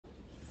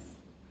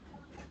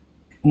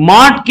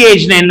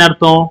Mortgage என்ன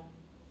அர்த்தம்?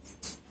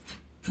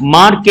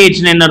 Mortgage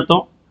என்ன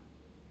அர்த்தம்?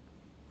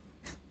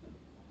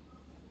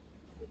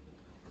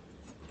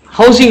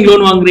 ஹவுசிங்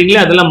லோன்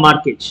வாங்குறீங்களா, அதெல்லாம்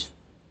மார்ட்கேஜ்.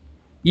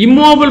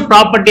 இம்மூவபிள்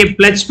ப்ராப்பர்ட்டியை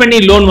பிளட்ஜ் பண்ணி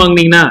லோன்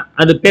வாங்குனீங்கன்னா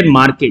அது பேர்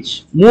மார்ட்கேஜ்.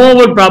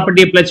 மூவபிள்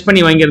ப்ராப்பர்ட்டியை பிளட்ஜ்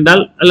பண்ணி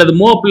வாங்கியிருந்தால் அல்லது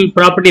மூவபிள்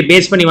ப்ராப்பர்ட்டியை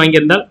பேஸ் பண்ணி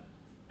வாங்கியிருந்தால்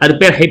அது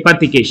பேர்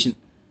ஹைபாத்திகேஷன்.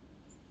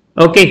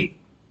 ஓகே,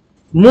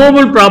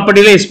 மூவபிள்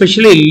ப்ராப்பர்ட்டியில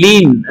எஸ்பெஷலி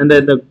லீன்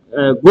அந்த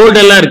கோல்டு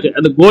எல்லாம் இருக்கு,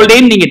 அந்த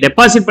கோல்டையும் நீங்க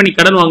டெபாசிட் பண்ணி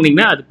கடன்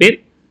வாங்குனீங்கன்னா அது பேர்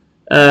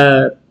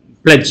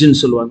பிளட்ஜ்னு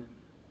சொல்லுவாங்க.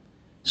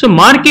 ஸோ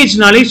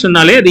மார்க்கேஜ்னாலே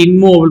சொன்னாலே அது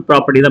இம்மூவபிள்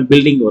ப்ராப்பர்ட்டி தான்,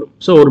 பில்டிங் வரும்.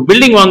 ஸோ ஒரு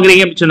பில்டிங்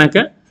வாங்குறீங்க அப்படின்னு சொன்னாக்க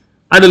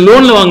அது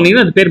லோன்ல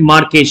வாங்குனீங்கன்னா அது பேர்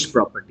மார்க்கேஜ்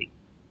ப்ராப்பர்ட்டி.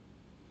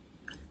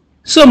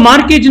 ஸோ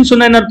மார்க்கேஜ்னு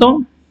சொன்னா என்ன அர்த்தம்?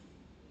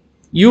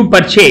 You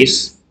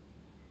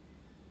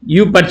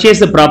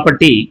purchase the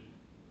property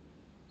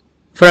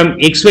from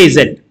XYZ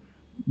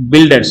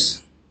builders.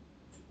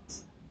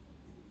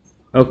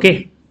 Okay,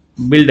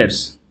 builders.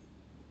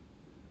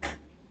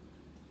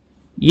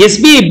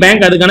 SBI bank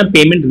அதுக்கான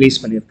பேமெண்ட்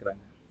ரிலீஸ்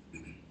பண்ணியிருக்கிறாங்க.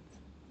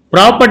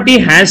 Property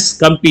has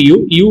come to you.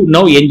 You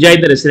now enjoy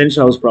the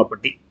residential house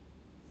property.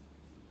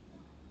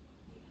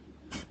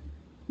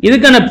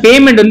 இதுக்கான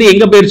பேமெண்ட் வந்து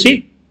எங்க போயிருச்சு?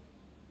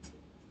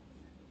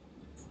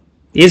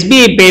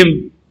 SBI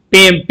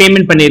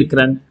பேமெண்ட்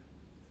பண்ணியிருக்கிறாங்க.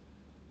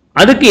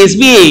 அதுக்கு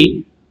SBI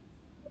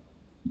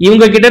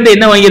இவங்க கிட்ட இருந்து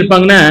என்ன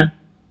வாங்கியிருப்பாங்கன்னா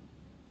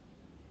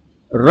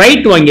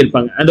ரைட்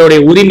வாங்கியிருப்பாங்க, அதோடைய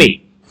உரிமை.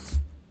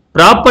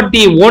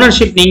 ப்ராப்பர்ட்டி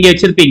ஓனர்ஷிப் நீங்க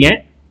வச்சிருப்பீங்க,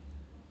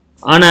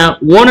 ஆனா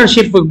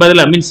ஓனர்ஷிப்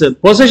பதிலா மீன்ஸ்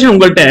பொசஷன்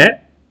உங்கள்கிட்ட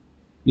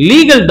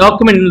லீகல்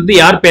டாக்குமெண்ட் வந்து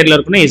யார் பேர்ல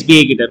இருக்குன்னா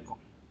SBI கிட்ட இருக்கும்.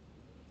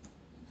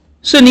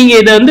 ஸோ நீங்க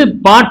இதை வந்து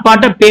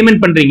பார்ட்டா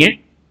பேமெண்ட் பண்றீங்க.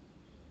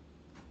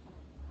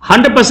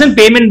 100%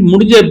 பேமெண்ட்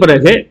முடிஞ்ச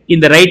பிறகு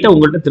இந்த ரைட்டை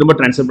உங்கள்கிட்ட திரும்ப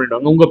டிரான்ஸ்ஃபர்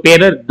பண்ணிடுவாங்க, உங்க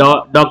பேரை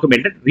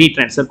டாக்குமெண்ட்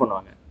ரீட்ரான்ஸ்ஃபர்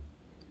பண்ணுவாங்க.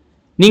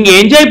 நீங்க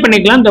என்ஜாய்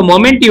பண்ணிக்கலாம். the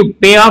moment you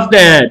pay off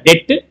the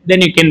debt then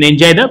you can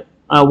enjoy the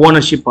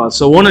ownership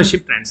also.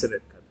 ownership transfer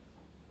இருக்காது.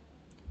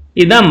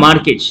 இதுதான்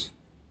மார்க்கேஜ்.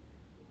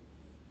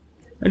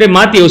 அப்படியே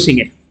மாத்தி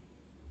யோசிங்க.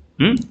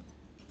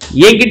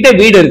 என்கிட்ட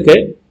வீடு இருக்கு,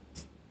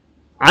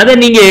 அதை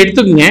நீங்க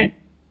எடுத்துக்கங்க,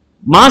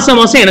 மாசம்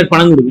மாசம் எனக்கு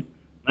பணம் கொடுங்க.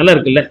 நல்லா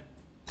இருக்குல்ல?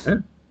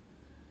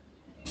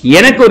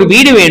 எனக்கு ஒரு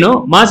வீடு வேணும்,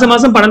 மாசம்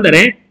மாசம் பணம்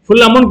தரேன்,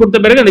 ஃபுல் அமௌண்ட் கொடுத்த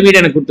பிறகு அந்த வீடு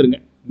எனக்கு கொடுத்துருங்க.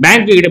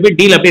 பேங்க் கிட்ட போய்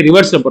டீல் அப்படியே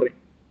ரிவர்ஸ்ல போடுறேன்.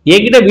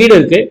 என்கிட்ட வீடு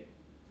இருக்கு,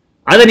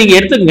 அதை நீங்க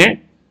எடுத்துக்கங்க,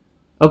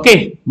 ஓகே,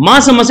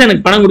 மாசம் மாசம்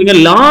எனக்கு பணம் கொடுங்க,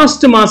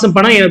 லாஸ்ட் மாசம்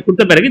பணம் எனக்கு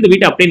கொடுத்த பிறகு இந்த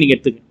வீட்டை அப்படியே நீங்க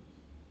எடுத்துங்க.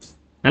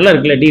 நல்லா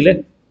இருக்குல்ல டீல்?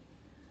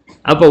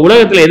 அப்ப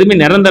உலகத்துல எதுவுமே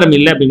நிரந்தரம்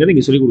இல்லை அப்படிங்கறத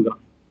இங்க சொல்லி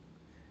கொடுக்குறான்.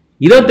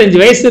 25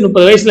 வயசு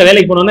 30 வயசுல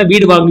வேலைக்கு போனோம்னா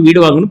வீடு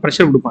வாங்கணும்னு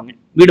ப்ரெஷர் கொடுப்பாங்க,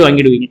 வீடு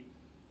வாங்கிடுவீங்க.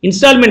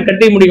 இன்ஸ்டால்மெண்ட்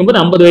கட்டி முடிக்கும்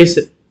போது 50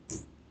 வயசு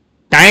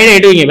டயர்ட்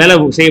ஆயிடுவீங்க, வேலை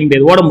செய்ய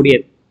முடியாது, ஓட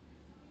முடியாது.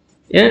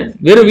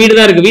 வெறும் வீடு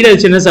தான் இருக்கு, வீடு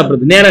வச்சு என்ன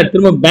சாப்பிடுறது? நேரம்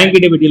திரும்ப பேங்க்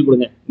கிட்டே போய் டீல்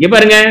கொடுங்க. இங்க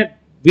பாருங்க,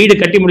 வீடு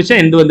கட்டி முடிச்சா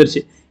எந்த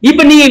வந்துருச்சு,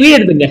 இப்ப நீங்க வீடு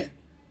எடுத்துங்க,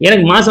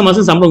 எனக்கு மாசம்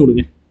மாசம் சம்பளம்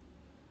கொடுங்க,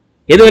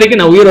 எது வரைக்கும்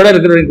நான் உயிரோட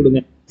இருக்கிற வரைக்கும்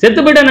கொடுங்க. செத்து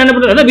போயிட்டா நான் என்ன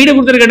பண்றது? அதான் வீடு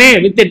கொடுத்துருக்கனே,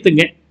 வித்து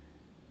எடுத்துங்க.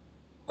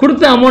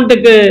 கொடுத்த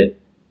அமௌண்ட்டுக்கு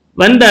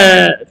வந்த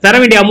தர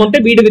வேண்டிய அமௌண்ட்டை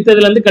வீடு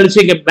வித்ததுல இருந்து கழிச்சு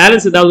இங்க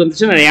பேலன்ஸ் ஏதாவது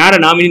இருந்துச்சு, நான் யாரை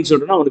நாமினின்னு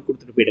சொல்றேன்னா அவனுக்கு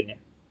கொடுத்துட்டு போயிடுங்க.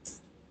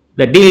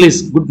 The deal is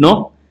good, no?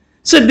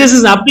 So this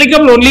is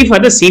applicable only for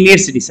the senior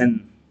citizen.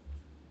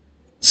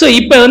 So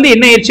இப்ப வந்து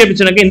என்ன ஆயிடுச்சு அப்படி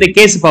சொன்னாக்க இந்த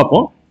கேஸ்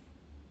பார்ப்போம்.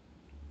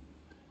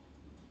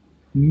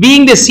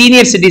 Being the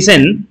senior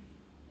citizen,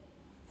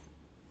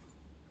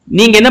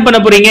 நீங்க என்ன பண்ண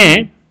போறீங்க?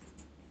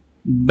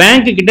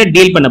 பேங்க் கிட்ட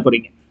டீல் பண்ண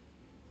போறீங்க.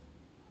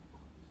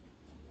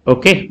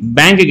 ஓகே,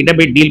 பேங்க் கிட்ட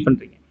போய் டீல்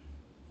பண்றீங்க.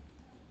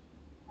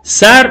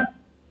 Sir,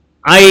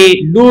 I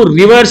do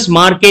reverse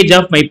mortgage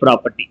of my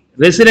property.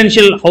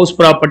 Residential house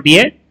property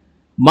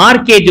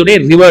mortgage உடைய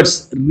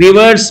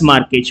ரிவர்ஸ்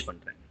மார்க்கேஜ்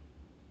பண்றேன்.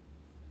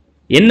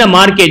 என்ன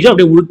மார்க்கேஜோ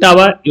அப்படியே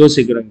உல்டாவா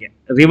யோசிக்கிறோங்க.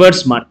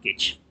 ரிவர்ஸ்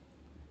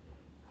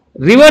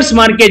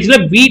மார்க்கேஜ்ல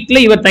வீட்ல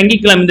இவர்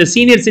தங்கிக்கலாம். இந்த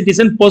சீனியர்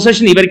சிட்டிசன்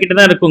பொசஷன் இவர்கிட்ட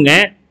தான் இருக்குங்க.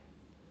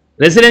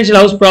 ரெசிடென்ஷியல்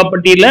ஹவுஸ்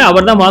ப்ராப்பர்ட்டியில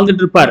அவர் தான்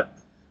வாழ்ந்துட்டு இருப்பார்,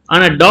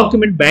 ஆனா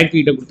டாக்குமெண்ட் பேங்க்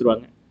கிட்ட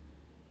கொடுத்துருவாங்க.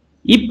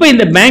 இப்ப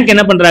இந்த பேங்க்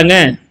என்ன பண்றாங்க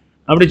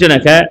அப்படி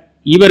சொன்னாக்க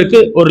இவருக்கு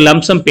ஒரு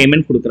லம்சம்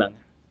பேமெண்ட் கொடுக்குறாங்க.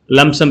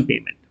 லம்சம்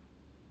பேமெண்ட்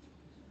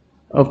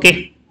ஓகே,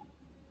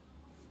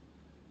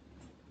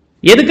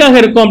 எதுக்காக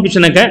இருக்கும் அப்படி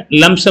சொன்னாக்க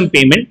lump sum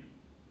payment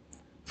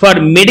for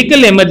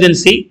medical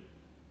emergency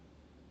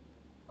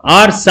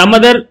R some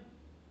other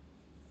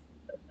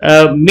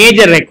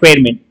major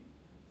requirement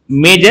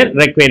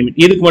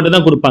இதுக்கு மட்டும்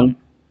தான் கொடுப்பாங்க.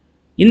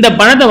 இந்த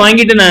பணத்தை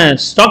வாங்கிட்டு நான்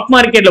ஸ்டாக்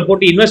மார்க்கெட்ல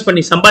போட்டு இன்வெஸ்ட்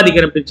பண்ணி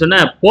சம்பாதிக்கிறேன் அப்படின்னு சொன்னா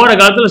போற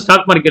காலத்துல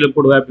ஸ்டாக் மார்க்கெட்ல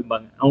போடுவேன்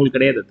அப்படிம்பாங்க, அவங்களுக்கு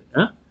கிடையாது.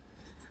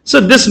 So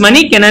this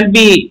money cannot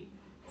be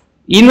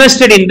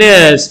invested in the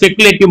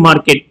speculative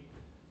market.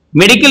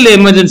 Medical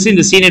emergency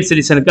இந்த சீனியர்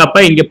சிட்டிசனுக்கு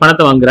அப்ப இங்க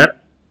பணத்தை வாங்குறார்.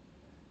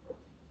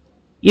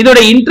 இதோட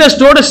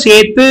இன்ட்ரெஸ்டோட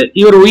சேர்த்து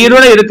இவர்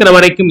உயிரோட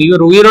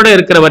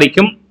இருக்கிற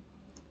வரைக்கும்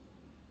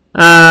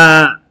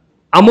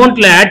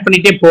அமௌண்ட்ல ஆட்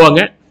பண்ணிட்டே போவாங்க.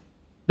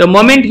 The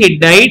moment he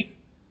died,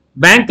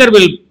 banker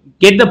will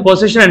get the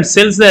possession and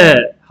sells the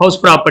house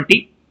property.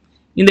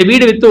 இந்த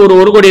வீடு வித்து ஒரு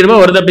 1 கோடி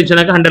ரூபாய் வருது அப்படின்னு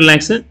சொன்னாக்க 100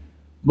 lakhs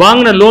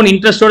வாங்கின லோன்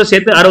இன்ட்ரெஸ்டோட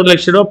சேர்த்து 60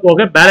 லட்சம் ரூபாய்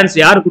போக பேலன்ஸ்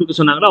யார் கொடுக்க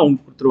சொன்னாங்களோ அவங்க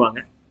கொடுத்துருவாங்க.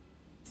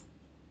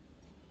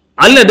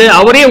 அல்லது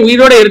அவரே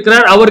உயிரோட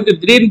இருக்கிறார், அவருக்கு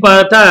திடீர்னு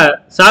பார்த்தா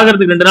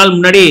சாகிறதுக்கு 2 நாள்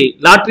முன்னாடி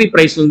லாட்டரி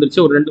பிரைஸ்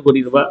வந்துருச்சு ஒரு 2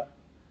 கோடி ரூபாய்,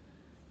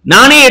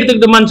 நானே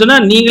எடுத்துக்கிட்டோமான்னு சொன்னா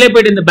நீங்களே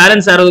போயிட்டு இந்த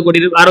பேலன்ஸ்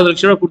 60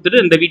 லட்சம் ரூபாய்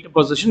கொடுத்துட்டு இந்த வீட்டு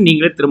பொசிஷன்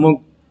நீங்களே திரும்ப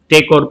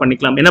டேக் ஓவர்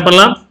பண்ணிக்கலாம். என்ன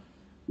பண்ணலாம்?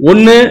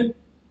 ஒன்னு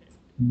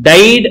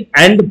died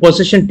and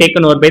possession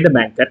taken over by the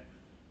banker,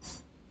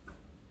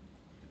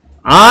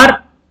 or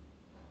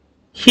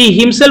he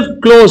himself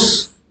close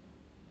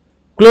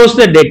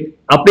the debt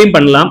அப்படியும்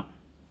பண்ணலாம்.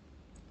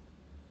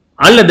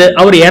 அல்லது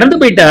அவர் இறந்து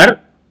போயிட்டார்,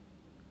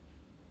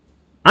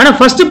 ஆனா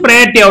ஃபர்ஸ்ட்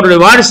பிரையாரிட்டி அவருடைய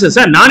வாரிசு,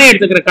 சார் நானே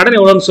எடுத்துக்கிற கடன்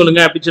எவ்வளவுன்னு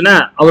சொல்லுங்க அப்படின்னு சொன்னா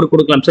அவர்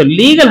கொடுக்கலாம். So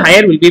legal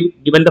heir will be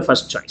given the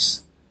first choice.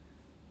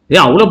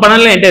 ஏன் அவ்வளவு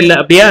பணம் என்கிட்ட இல்லை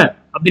அப்படியா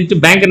அப்படின்ட்டு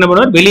பேங்க் என்ன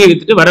பண்ணுவார், வெளியே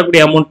வித்துட்டு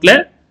வரக்கூடிய அமௌண்ட்ல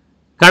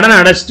கடனை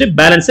அடைச்சிட்டு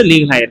பேலன்ஸ்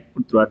லீகல் ஹையர்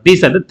கொடுத்துருவார்.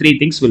 These are the 3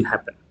 things will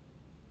happen.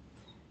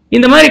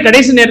 இந்த மாதிரி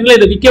கடைசி நேரத்தில்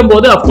இது விற்கும்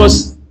போது of course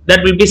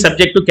that will be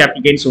subject to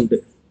capital gains உண்டு.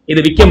 இது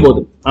விற்கும்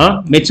போது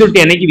மெச்சூரிட்டி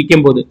அன்னைக்கு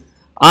விற்கும் போது.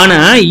 ஆனா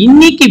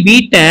இன்னைக்கு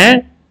வீட்டை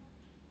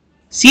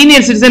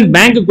சீனியர் சிட்டிசன்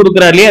பேங்க்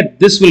கொடுக்குறாரு இல்லையா,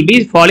 this will be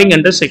falling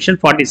under section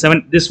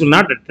 47. This will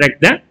not attract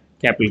the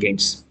capital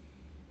gains.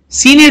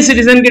 Senior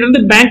citizen கிட்ட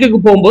இருந்து பேங்க்குக்கு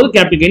போகும்போது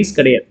கேபிட்டல் கெயின்ஸ்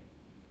கிடையாது.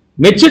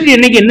 மெச்சூரிட்டி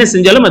அன்னைக்கு என்ன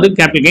செஞ்சாலும் அது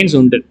கேபிட்டல் கெயின்ஸ்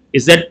உண்டு.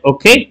 Is that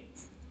okay?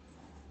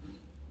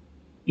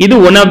 இது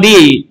one of the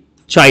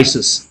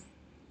choices.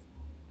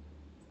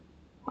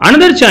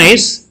 Another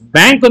choice,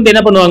 bank வந்து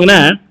என்ன பண்ணுவாங்கன்னா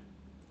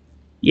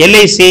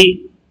LIC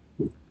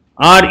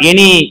or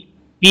any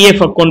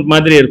PF account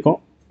மாதிரி இருக்கும்,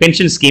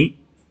 பென்ஷன் ஸ்கீம்,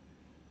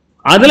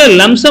 அதுல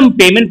லம்சம்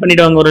பேமெண்ட்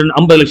பண்ணிடுவாங்க, ஒரு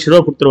 50 லட்சம்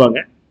ரூபாய் கொடுத்துருவாங்க.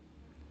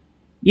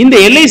 இந்த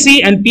எல்ஐசி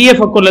அண்ட்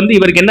பிஎஃப் அக்கௌண்ட்ல இருந்து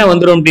இவருக்கு என்ன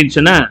வந்துடும் அப்படின்னு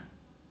சொன்னா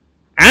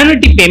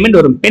ஆனுட்டி பேமெண்ட்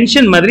வரும்,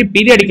 பென்ஷன் மாதிரி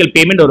பீரியாடிக்கல்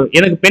பேமெண்ட் வரும்.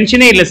 எனக்கு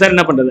பென்ஷனே இல்லை சார்,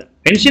 என்ன பண்றது?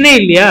 பென்ஷனே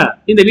இல்லையா,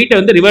 இந்த வீட்டை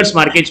வந்து ரிவர்ஸ்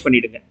மார்க்கேஜ்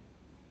பண்ணிடுங்க.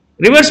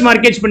 ரிவர்ஸ்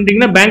மார்க்கேஜ்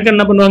பண்ணிட்டீங்கன்னா பேங்க்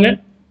என்ன பண்ணுவாங்க,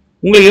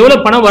 உங்களுக்கு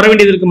எவ்வளவு பணம் வர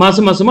வேண்டியது இருக்கு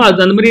மாசம் மாசமோ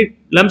அது அந்த மாதிரி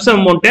லம்சம்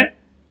அமௌண்ட்டை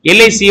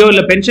எல்ஐசியோ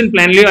இல்ல பென்ஷன்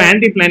பிளான்லயோ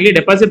ஆன்டி பிளான்லயோ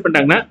டெபாசிட்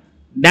பண்ணிட்டாங்கன்னா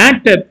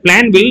that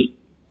plan will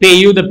pay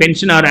you the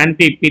pension or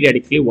annuity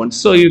periodically once,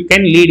 so you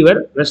can lead your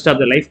rest of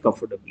the life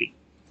comfortably.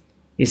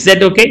 Is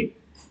that okay?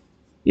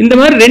 இந்த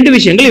மாதிரி 2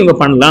 விஷயங்கள் இவங்க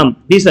பண்ணலாம்.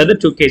 These are the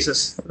 2 cases,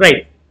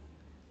 right?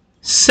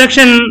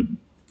 Section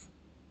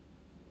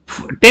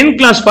 10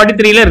 class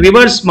 43 ல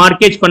reverse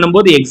mortgage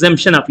பண்ணும்போது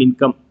exemption of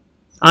income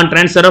on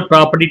transfer of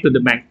property to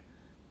the bank.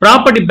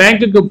 Property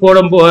பேங்க்குக்கு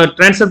போடும்போது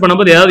transfer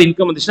பண்ணும்போது ஏதாவது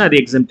இன்கம் வந்துச்சுன்னா அது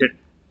எக்ஸம்டட்.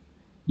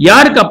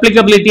 யாருக்கு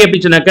அப்ளிகபிலிட்டி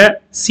அப்படின்னு சொன்னாக்க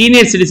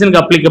senior சிட்டிசனுக்கு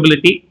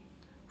applicability,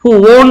 who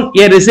own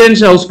a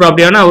residential house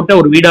property, ஆனா அவர்கிட்ட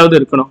ஒரு வீடாவது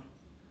இருக்கணும்.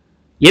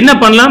 என்ன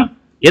பண்ணலாம்?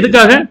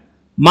 எதுக்காக?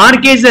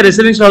 Mortgage the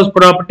residential house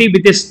property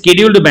with a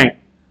scheduled bank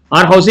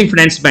or housing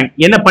finance bank.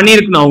 என்ன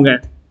பண்ணியிருக்கணும்? அவங்க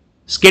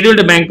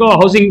scheduled பேங்கோ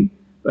ஹவுசிங்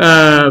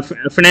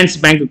finance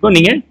பேங்க்குக்கோ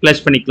நீங்க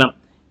பிளஸ் பண்ணிக்கலாம்.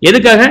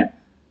 எதுக்காக?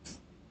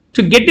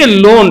 to get a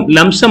loan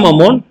lump sum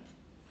amount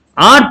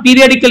or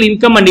periodical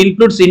income and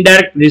includes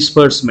indirect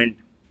disbursement.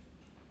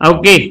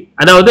 Okay,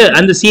 அதாவது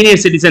அந்த senior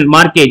citizen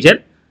மார்க்கேஜர்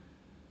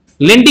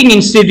landing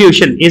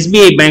institution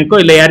SBI பேங்கோ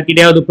இல்ல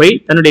யார்கிட்டயாவது போய்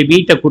தன்னுடைய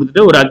வீட்டை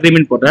கொடுத்துட்டு ஒரு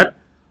அக்ரிமெண்ட் போடுறார்.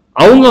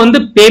 அவங்க வந்து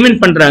பேமெண்ட்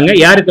பண்றாங்க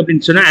யாருக்கு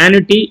அப்படின்னு சொன்னா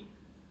annuity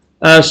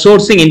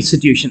sourcing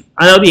institution,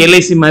 அதாவது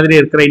எல்ஐசி மாதிரி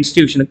இருக்கிற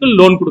இன்ஸ்டிடியூஷனுக்கு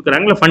லோன்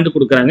கொடுக்குறாங்க இல்ல ஃபண்ட்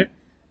கொடுக்குறாங்க.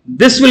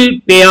 this will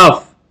pay off,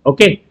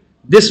 okay,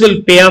 this will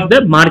pay off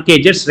the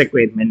mortgagor's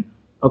requirement,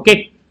 okay,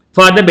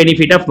 for the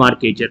benefit of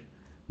mortgagor.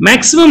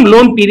 Maximum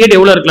loan period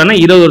எவ்வளவு இருக்கலாம்னா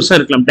 20 வருஷம்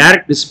இருக்கலாம்.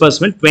 டைரக்ட்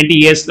டிஸ்பர்ஸ்மெண்ட் 20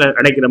 இயர்ஸ்ல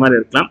அடைக்கிற மாதிரி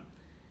இருக்கலாம்.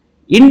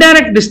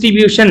 இன்டைரக்ட்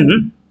டிஸ்ட்ரிபியூஷன்,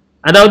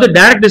 அதாவது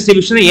டைரக்ட்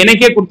டிஸ்ட்ரிபியூஷன்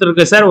எனக்கே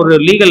கொடுத்துருக்கு சார் ஒரு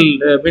லீகல்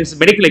மீன்ஸ்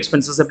மெடிக்கல்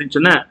எக்ஸ்பென்சஸ் அப்படின்னு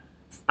சொன்னா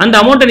அந்த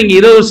அமௌண்ட்டை நீங்க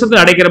 20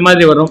 வருஷத்துக்கு அடைக்கிற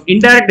மாதிரி வரும்.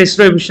 இன்டைரக்ட்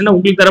டிஸ்ட்ரிபியூஷன்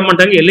உங்களுக்கு தர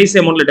மாட்டாங்க, எல்ஐசி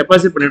அமௌண்ட்ல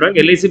டெபாசிட் பண்ணிடுவாங்க.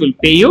 LIC will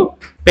pay you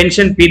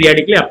pension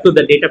periodically up to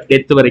the date of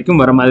death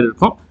வரைக்கும் வர மாதிரி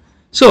இருக்கும்.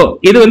 ஸோ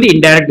இது வந்து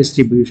indirect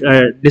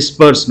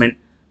disbursement.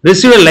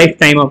 residual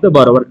lifetime of the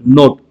borrower.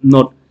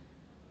 Note.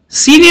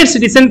 Senior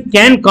citizen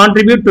can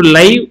contribute to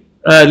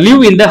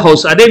live in the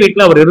house. அதே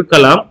வீட்டில் அவர்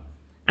இருக்கலாம்.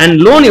 அண்ட்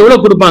லோன்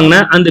எவ்வளவு கொடுப்பாங்கன்னா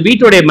அந்த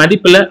வீட்டோடைய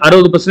மதிப்புல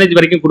 60%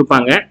 வரைக்கும்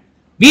கொடுப்பாங்க.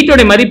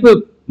 வீட்டோடைய மதிப்பு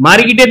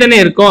மாறிக்கிட்டே தானே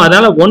இருக்கும்.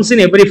 அதனால ஒன்ஸ்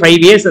இன் எவ்ரி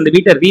 5 இயர்ஸ் அந்த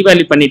வீட்டை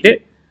ரீவேல்யூ பண்ணிட்டு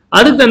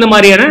அதுக்கு தகுந்த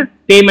மாதிரியான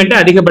பேமெண்ட்டை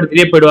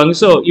அதிகப்படுத்திட்டே போயிடுவாங்க.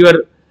 So your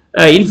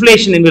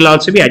inflation will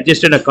also be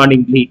adjusted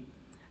accordingly.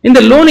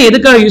 இந்த லோன்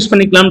எதுக்காக யூஸ்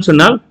பண்ணிக்கலாம்னு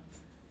சொன்னால்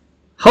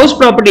ஹவுஸ்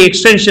ப்ராப்பர்ட்டி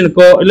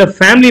எக்ஸ்டென்ஷனுக்கோ இல்ல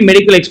ஃபேமிலி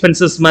மெடிக்கல்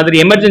எக்ஸ்பென்சஸ் மாதிரி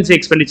எமர்ஜென்சி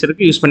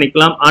எக்ஸ்பெண்டிச்சருக்கு யூஸ்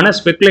பண்ணிக்கலாம். ஆனா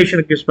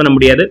ஸ்பெகுலேஷனுக்கு யூஸ் பண்ண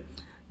முடியாது.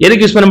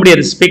 எதுக்கு யூஸ் பண்ண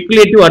முடியாது?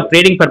 ஸ்பெகுலேட்டிவ் ஆர்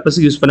ட்ரேடிங்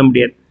பர்பஸ்க்கு யூஸ் பண்ண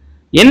முடியாது.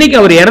 என்னைக்கு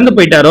அவர் இறந்து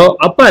போயிட்டாரோ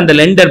அப்ப அந்த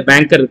லெண்டர்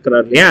பேங்கர்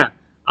இருக்கிறார் இல்லையா,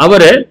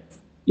 அவரு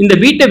இந்த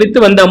வீட்டை வித்து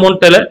வந்த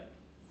அமௌண்ட்ல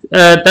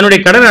தன்னுடைய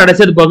கடனை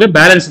அடைச்சது போக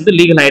பேலன்ஸ் வந்து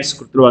லீகல் ஹையர்ஸ்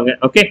கொடுத்துருவாங்க.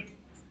 ஓகே,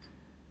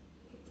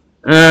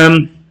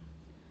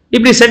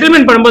 இப்படி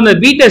செட்டில்மெண்ட் பண்ணும்போது இந்த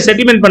வீட்டை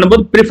செட்டில்மெண்ட்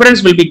பண்ணும்போது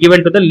preference will be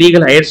given to the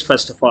legal heirs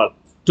first of all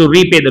to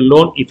repay the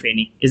loan if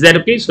any. Is that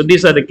okay? So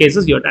these are the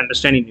cases you have to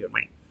understand in your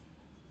mind.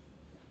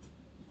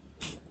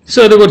 So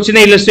the ஒரு சின்ன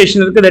illustration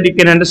இருக்கு that you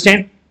can understand.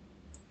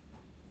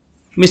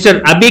 Mr.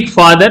 Abik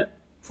father,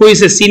 who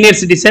is a senior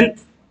citizen,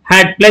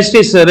 had pledged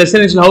his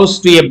residential house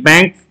to a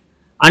bank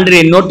under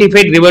a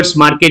notified reverse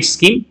mortgage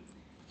scheme.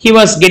 He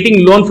was getting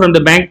loan from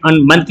the bank on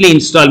monthly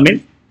installment.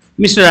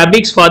 Mr.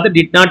 Abik's father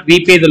did not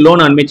repay the loan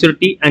on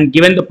maturity and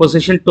given the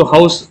possession to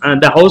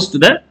the house to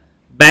the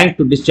bank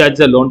to discharge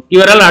the loan.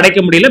 இவரால் அடைக்க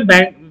முடியல,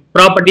 bank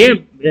ப்ராப்பர்ட்டியை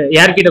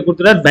யார்கிட்ட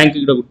கொடுத்துறார்? Bank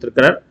கிட்ட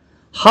கொடுத்துருக்கிறார்.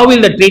 How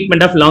will the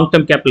treatment of long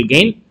term capital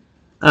gain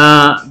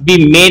be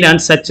made on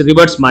such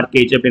reverse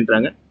mortgage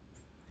அப்படின்றாங்க.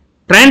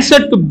 Transfer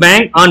to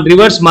bank on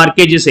reverse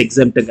mortgage is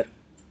exempt.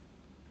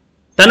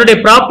 தன்னுடைய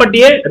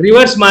ப்ராப்பர்ட்டியை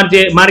ரிவர்ஸ்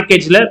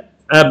மார்க்கேஜ்ல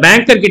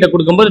பேங்கர் கிட்ட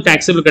கொடுக்கும்போது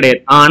டாக்ஸபிள் கிடையாது.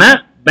 ஆனா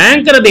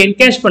பேங்கர் அதை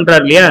என்கேஷ்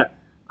பண்றாரு இல்லையா,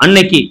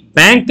 அன்னைக்கு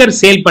பேங்கர்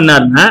சேல்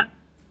பண்ணாருன்னா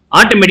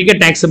ஆட்டோமேட்டிக்கா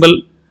டாக்ஸபிள்.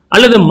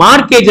 அல்லது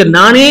மார்க்கேஜர்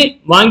நானே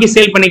வாங்கி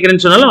சேல்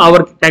பண்ணிக்கிறேன்னு சொன்னாலும்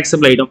அவருக்கு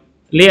டாக்ஸபிள் ஆயிடும்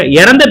இல்லையா.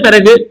 இறந்த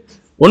பிறகு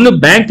ஒன்னு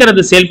பேங்கர்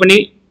அதை சேல் பண்ணி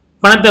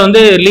பணத்தை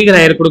வந்து லீகல்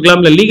ஹையர்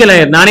கொடுக்கலாம், இல்ல லீகல்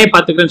ஹையர் நானே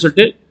பாத்துக்கிறேன்னு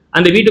சொல்லிட்டு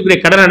அந்த வீட்டுக்குரிய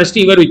கடன்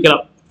அடைச்சிட்டு இவர்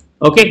விற்கலாம்.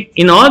 Okay,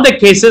 in all the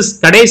cases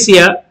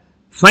கடைசியா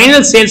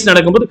ஃபைனல் சேல்ஸ்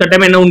நடக்கும்போது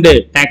கட்டாயமா என்ன உண்டு?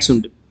 டாக்ஸ்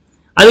உண்டு.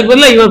 அதுக்கு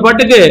பதிலாக இவர்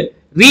பாட்டுக்கு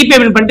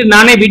ரீபேமெண்ட் பண்ணிட்டு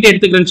நானே வீட்டை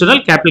எடுத்துக்கிறேன்னு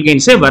சொன்னால் கேபிட்டல்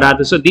கெயின்ஸே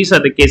வராது. So these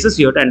are the cases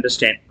you have to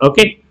understand.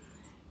 Okay,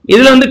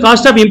 இதுல வந்து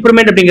காஸ்ட் ஆஃப்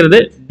இம்ப்ரூவ்மெண்ட் அப்படிங்கிறது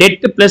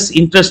டெட் பிளஸ்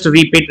இன்ட்ரெஸ்ட்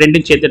ரீபேட்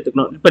ரெண்டும் சேர்த்து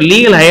எடுத்துக்கணும். இப்போ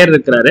லீகல் ஹையர்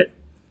இருக்கிறாரு,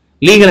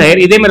 லீகல்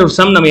ஹையர் இதே மாதிரி ஒரு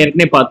சம் நம்ம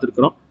ஏற்கனவே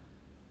பார்த்துருக்கிறோம்.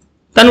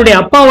 தன்னுடைய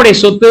அப்பாவுடைய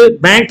சொத்து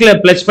பேங்க்ல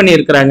பிளஸ் பண்ணி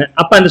இருக்கிறாங்க.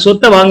 அப்ப அந்த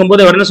சொத்தை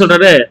வாங்கும்போது அவர் என்ன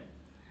சொல்றாரு?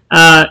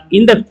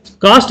 இந்த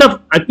cost of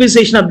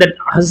acquisition of that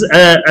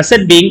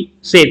asset being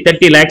say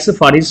 30 lakhs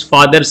for his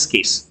fathers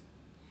case.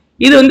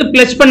 இது வந்து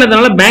பிளஸ்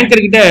பண்ணதுனால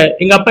பேங்கர் கிட்ட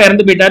எங்க அப்பா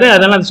இறந்து போயிட்டாரு,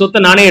 அதனால அந்த சொத்தை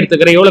நானே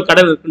எடுத்துக்கிறேன், எவ்வளவு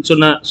கடன் இருக்குன்னு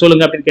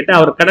சொல்லுங்க அப்படின்னு கேட்டா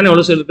அவர் கடன்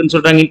எவ்வளவு இருக்குன்னு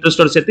சொல்றாங்க,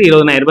 இன்ட்ரெஸ்டோட சேர்த்து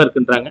 20,000 ரூபாய்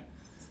இருக்குன்றாங்க.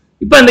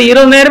 இப்ப அந்த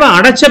 20,000 ரூபாய்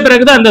அடைச்ச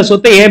பிறகுதான் அந்த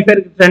சொத்தை என்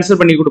பேருக்கு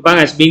டிரான்ஸ்ஃபர் பண்ணி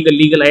கொடுப்பாங்க as being the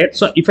legal heir.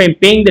 So if I am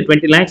paying the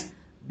 20 lakhs,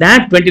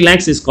 that 20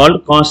 lakhs is called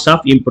cost of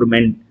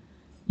improvement.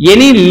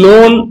 Any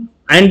loan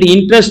and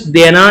interest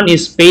thereon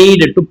is paid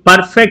to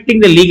perfecting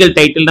the legal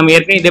title. நம்ம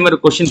ஏற்கனவே இதே மாதிரி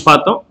question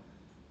பார்த்தோம்.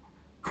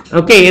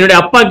 Okay, என்னுடைய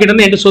அப்பா கிட்ட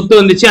இருந்து என்கிட்ட சொத்து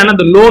வந்துச்சு, ஆனா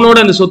அந்த லோனோட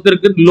அந்த சொத்து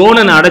இருக்கு,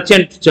 லோனை நான்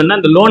அடைச்சேன்னு சொன்னா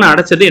அந்த லோனை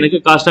அடைச்சது எனக்கு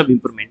cost of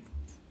improvement.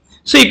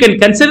 So you can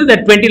consider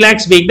that 20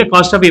 lakhs being the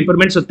cost of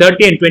improvement. So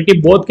 30 and 20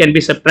 both can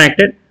be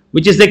subtracted,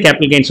 which is the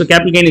capital gain. So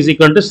capital gain is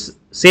equal to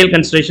sale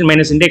consideration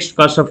minus indexed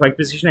cost of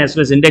acquisition as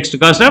well as indexed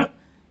cost of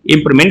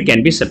improvement can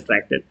be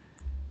subtracted.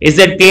 Is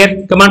that clear?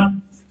 Come on,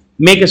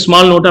 make a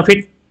small note of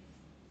it.